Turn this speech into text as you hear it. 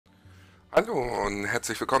Hallo und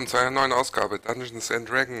herzlich willkommen zu einer neuen Ausgabe Dungeons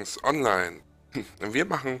Dragons Online. Wir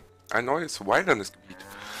machen ein neues Wilderness-Gebiet.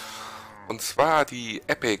 Und zwar die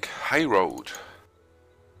Epic High Road.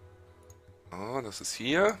 Oh, das ist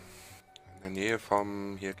hier, in der Nähe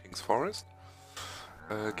vom King's Forest.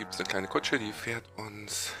 Gibt es eine kleine Kutsche, die fährt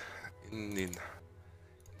uns ins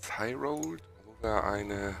High Road, wo wir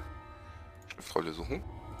eine Schriftrolle suchen.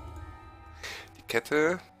 Die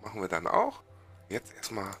Kette machen wir dann auch. Jetzt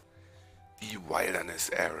erstmal die Wilderness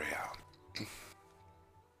Area.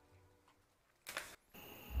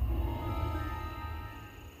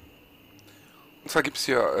 Und zwar gibt es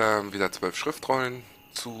hier wieder 12 Schriftrollen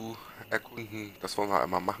zu erkunden. Das wollen wir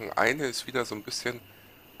einmal machen. Eine ist wieder so ein bisschen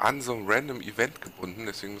an so ein random Event gebunden.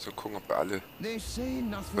 Deswegen müssen wir gucken, ob wir alle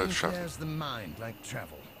 12 schaffen.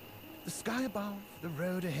 The sky above, the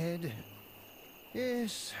road ahead.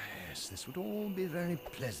 Yes, this would all be very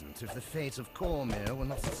pleasant if the fate of Cormyr were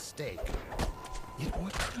not at stake. Yet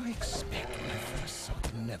what could I expect when I first saw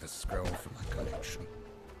the Nether Scroll for my collection?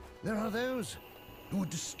 There are those who would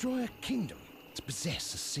destroy a kingdom to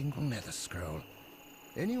possess a single Nether Scroll.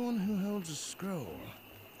 Anyone who holds a scroll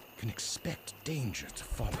can expect danger to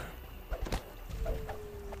follow.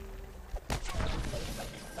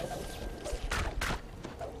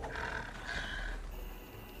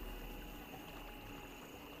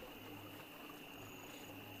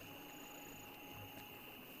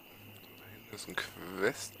 Das ist ein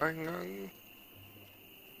Quest-Eingang.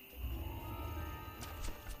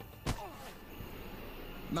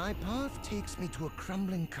 My path takes me to a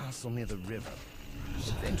crumbling castle near the river.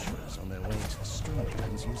 Adventurers on their way to the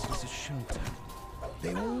Stormreach use it as a shelter.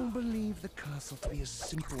 They all believe the castle to be a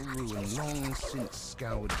simple ruin long since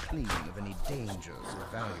scoured clean of any dangers or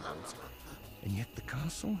valuables. And yet the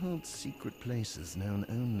castle holds secret places known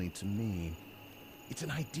only to me. It's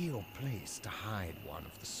an ideal place to hide one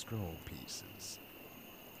of the scroll pieces.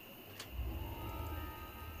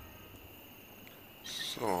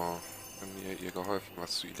 So, haben wir ihr geholfen,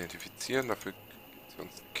 was zu identifizieren. Dafür gibt sie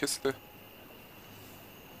uns eine Kiste.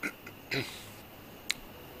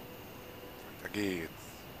 Da geht's.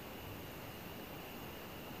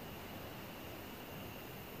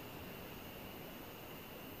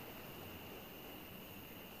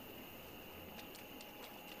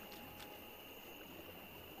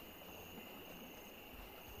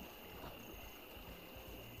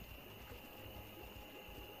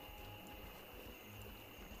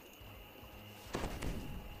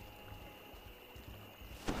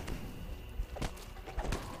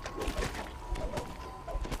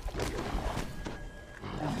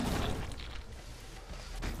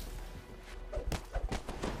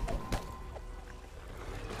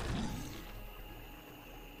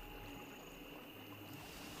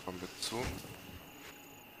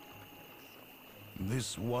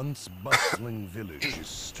 This once bustling village is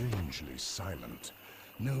strangely silent.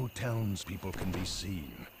 No townspeople can be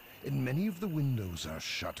seen, and many of the windows are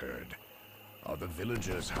shuttered. Are the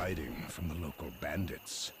villagers hiding from the local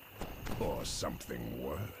bandits? Or something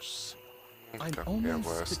worse? I'm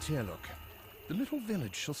almost here, look. The little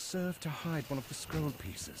village shall serve to hide one of the scroll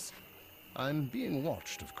pieces. I'm being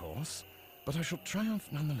watched, of course, but I shall triumph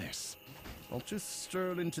nonetheless. I'll just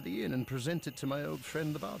stroll into the inn and present it to my old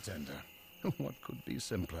friend the bartender. What could be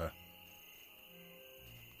simpler?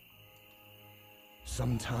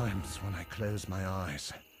 Sometimes when I close my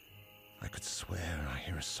eyes, I could swear I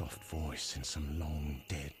hear a soft voice in some long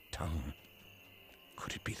dead tongue.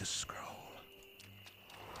 Could it be the scroll?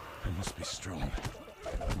 I must be strong.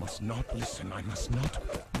 I must not listen. I must not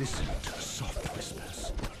listen to the soft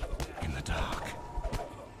whispers in the dark.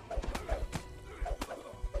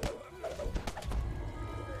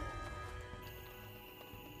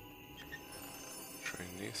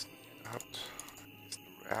 Nächsten gehabt. Nächsten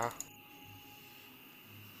Rare.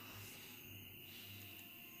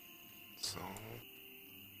 So. Oben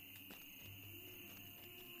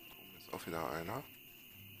ist auch wieder einer.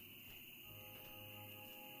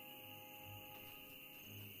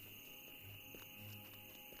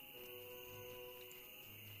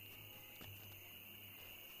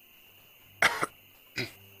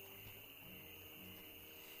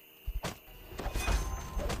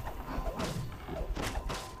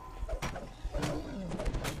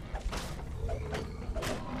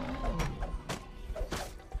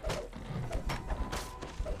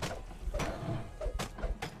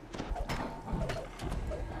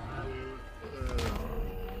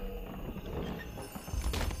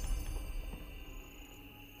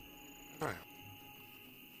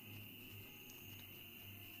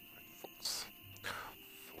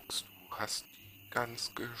 Hast die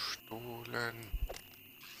Gans gestohlen.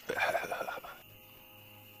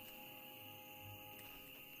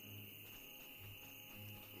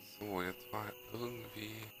 So, jetzt war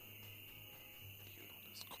irgendwie hier noch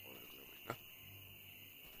das Scroll, glaube ich, ne?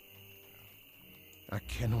 I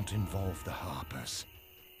cannot involve the Harpers.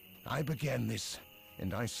 I began this,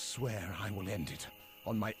 and I swear I will end it,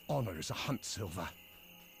 on my honor as a Hunt Silver.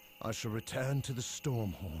 I shall return to the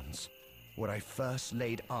Stormhorns, where I first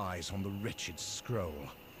laid eyes on the wretched scroll.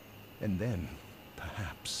 And then,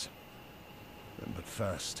 perhaps... But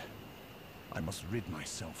first, I must rid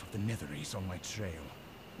myself of the Netheries on my trail.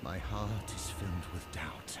 My heart is filled with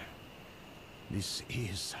doubt. This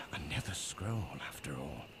is a Nether Scroll, after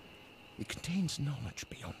all. It contains knowledge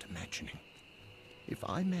beyond imagining. If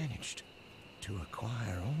I managed to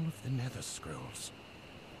acquire all of the Nether Scrolls,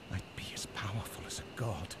 I'd be as powerful as a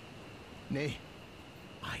god. Nay,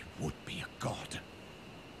 I would be a god.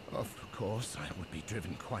 Of course, I would be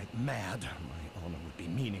driven quite mad. My honor would be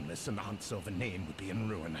meaningless, and the Hunt Silver name would be in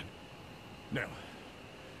ruin. No.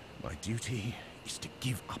 My duty is to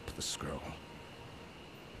give up the scroll.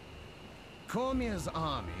 Cormier's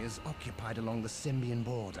army is occupied along the Symbian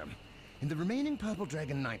border, and the remaining Purple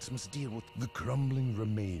Dragon Knights must deal with... The crumbling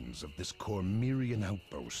remains of this Cormirian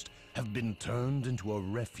outpost have been turned into a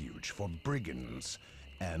refuge for brigands,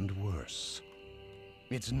 and worse.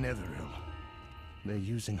 It's Netheril. They're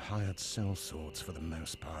using hired sellswords for the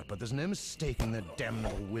most part, but there's no mistaking their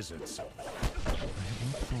damnable wizards. I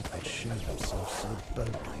hadn't thought they'd show themselves so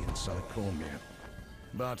boldly inside Cormier.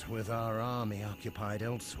 But with our army occupied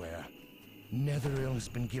elsewhere, Netheril has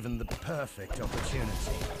been given the perfect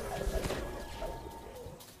opportunity.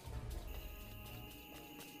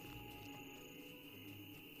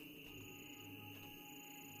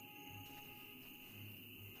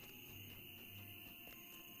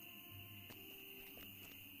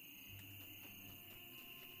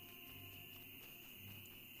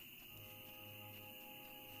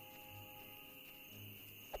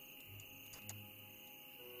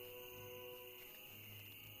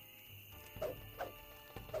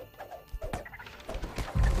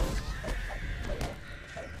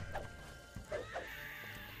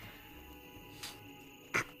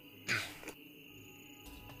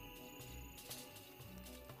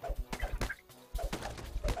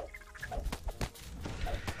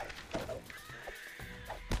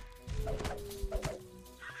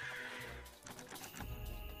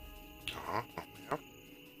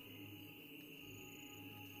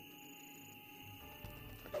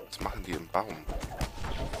 Was machen die im Baum?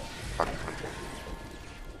 Fuck.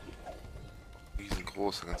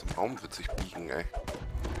 Riesengroß, der ganze Baum wird sich biegen, ey.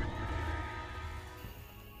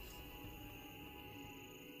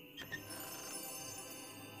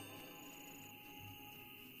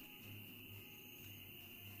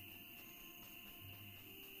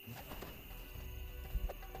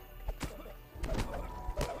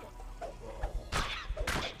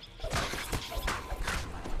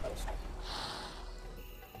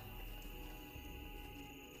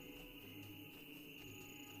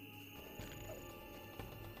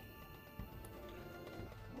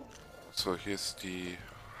 So, hier ist die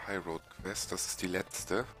High Road Quest. Das ist die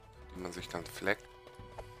letzte, die man sich dann fleckt.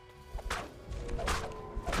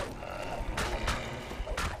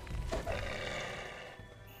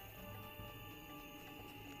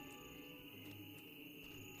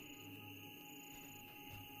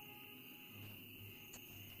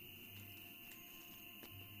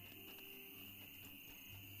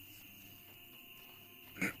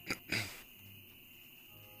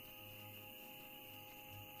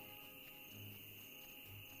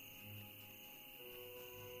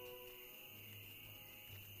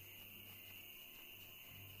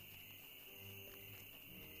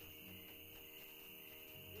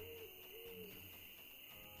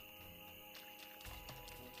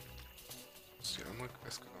 Die andere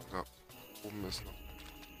Quest, genau, da oben ist noch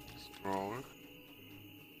ein Scroll.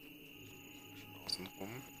 Außen rum.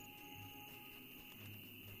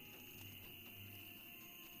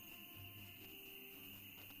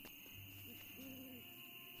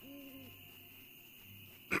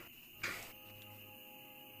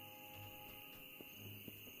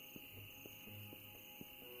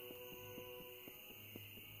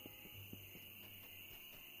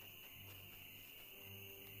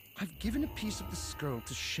 I've given a piece of the scroll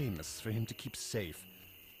to Seamus for him to keep safe.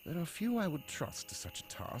 There are few I would trust to such a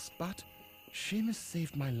task, but Seamus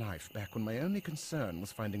saved my life back when my only concern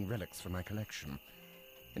was finding relics for my collection.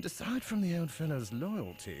 And aside from the old fellow's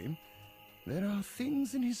loyalty, there are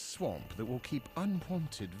things in his swamp that will keep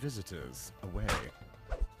unwanted visitors away.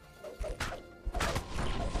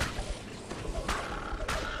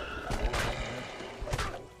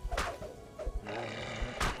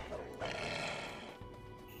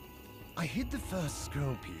 I hid the first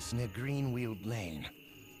scroll piece near Green-Wheeled Lane.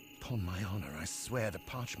 Upon my honor, I swear the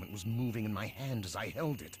parchment was moving in my hand as I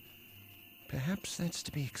held it. Perhaps that's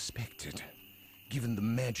to be expected. Given the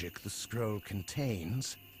magic the scroll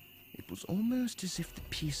contains, it was almost as if the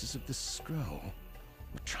pieces of the scroll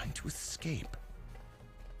were trying to escape.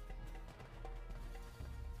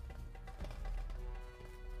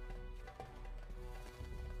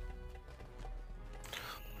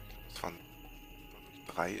 Es waren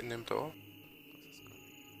 3 in dem Dorf.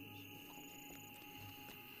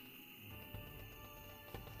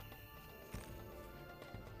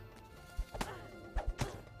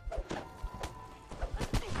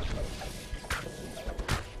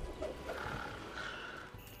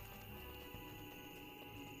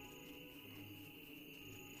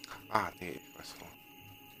 Ah, nee, ich weiß noch.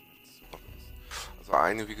 Also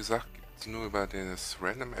eine, wie gesagt, gibt es nur über das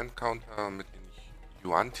Random Encounter mit den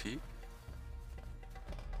Yuan-Ti. Und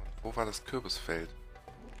wo war das Kürbisfeld?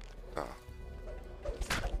 Da.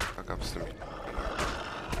 Da gab es nämlich...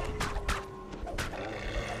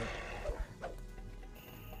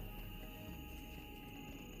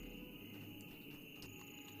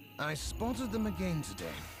 I spotted them again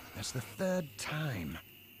today. That's the 3rd time.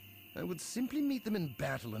 I would simply meet them in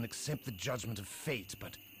battle and accept the judgment of fate,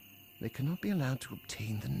 but they cannot be allowed to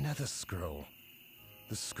obtain the Nether Scroll.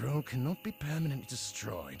 The scroll cannot be permanently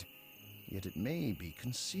destroyed, yet it may be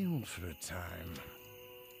concealed for a time.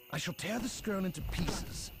 I shall tear the scroll into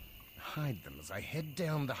pieces, hide them as I head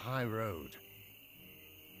down the high road.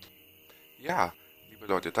 Ja, liebe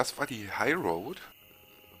Leute, das war die High Road.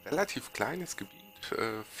 Relativ kleines Gebiet.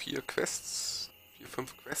 4 Quests,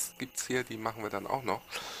 5 Quests gibt es hier, die machen wir dann auch noch.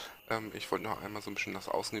 Ich wollte noch einmal so ein bisschen das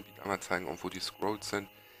Außengebiet einmal zeigen und wo die Scrolls sind.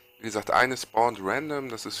 Wie gesagt, eine spawnt random,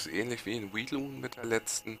 das ist ähnlich wie in Wheeloon mit der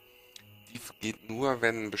letzten. Die geht nur,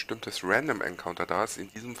 wenn ein bestimmtes Random Encounter da ist. In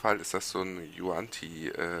diesem Fall ist das so ein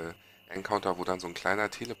Yuan-Ti Encounter, wo dann so ein kleiner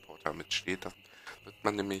Teleporter mitsteht. Da wird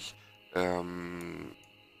man nämlich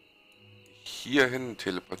hierhin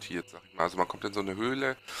teleportiert, sag ich mal. Also man kommt in so eine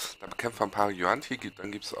Höhle, da bekämpft man ein paar Yuan-Ti,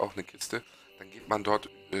 dann gibt es auch eine Kiste. Dann geht man dort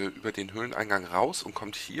über den Höhleneingang raus und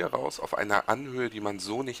kommt hier raus auf einer Anhöhe, die man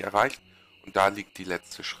so nicht erreicht. Und da liegt die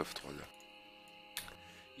letzte Schriftrolle.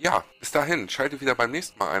 Ja, bis dahin. Schaltet wieder beim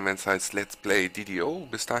nächsten Mal ein, wenn es heißt Let's Play DDO.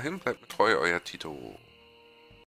 Bis dahin, bleibt mir treu, euer Tito.